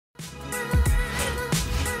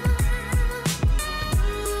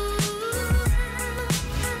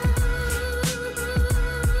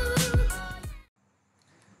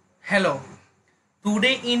Hello,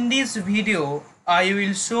 today in this video I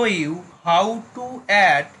will show you how to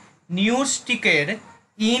add new sticker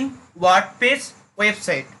in WordPress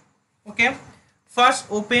website. Okay, first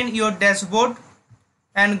open your dashboard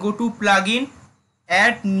and go to plugin,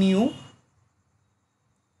 add new,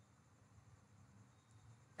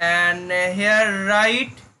 and here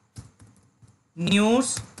write new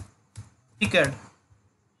sticker.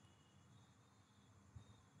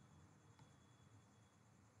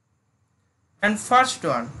 And first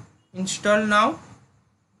one, install now.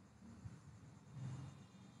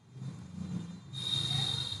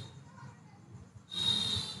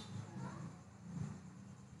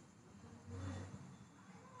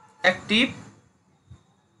 Active.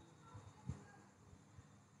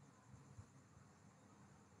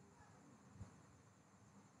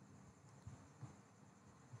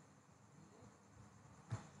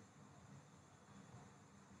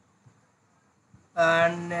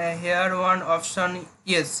 And here one option,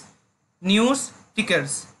 yes, new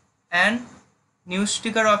stickers, and new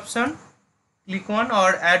sticker option, click on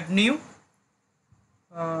or add new,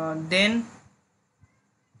 then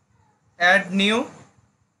add new,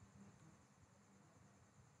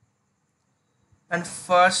 and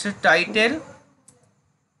first title,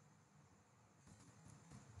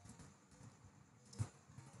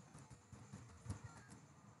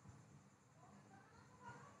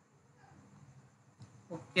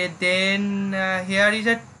 okay, then here is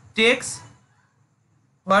a text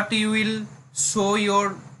what you will show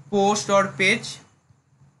your post or page.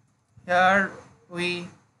 Here we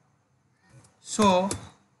show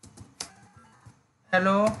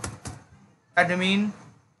hello admin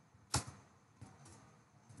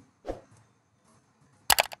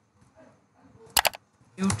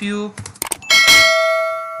YouTube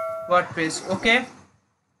WordPress. Okay,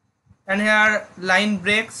 and here line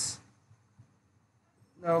breaks.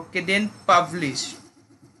 Okay, then publish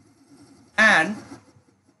and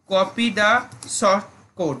copy the short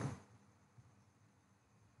code.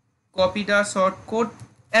 Copy the short code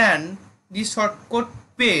and the short code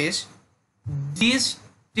paste this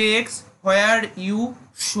text where you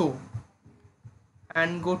show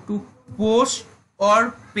and go to post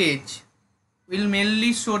or page. Will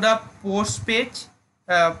mainly show the post page,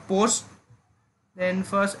 post, then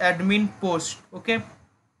first admin post. Okay,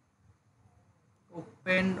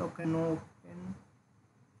 open, okay, no open.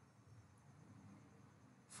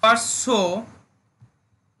 First show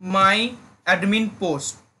my admin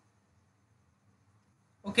post.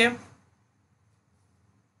 Okay,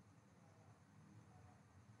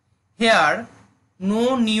 here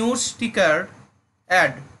no new sticker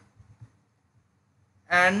add,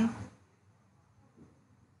 and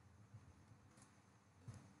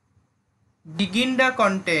begin the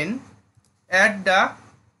content, add the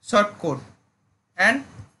shortcode and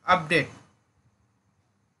update.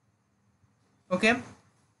 Okay,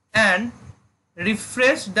 and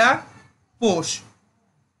refresh the post.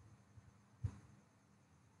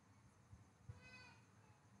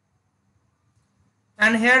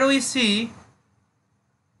 And here we see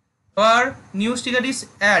our new sticker is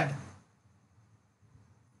add.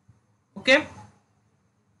 Okay,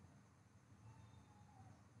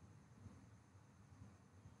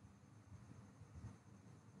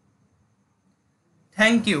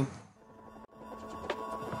 thank you.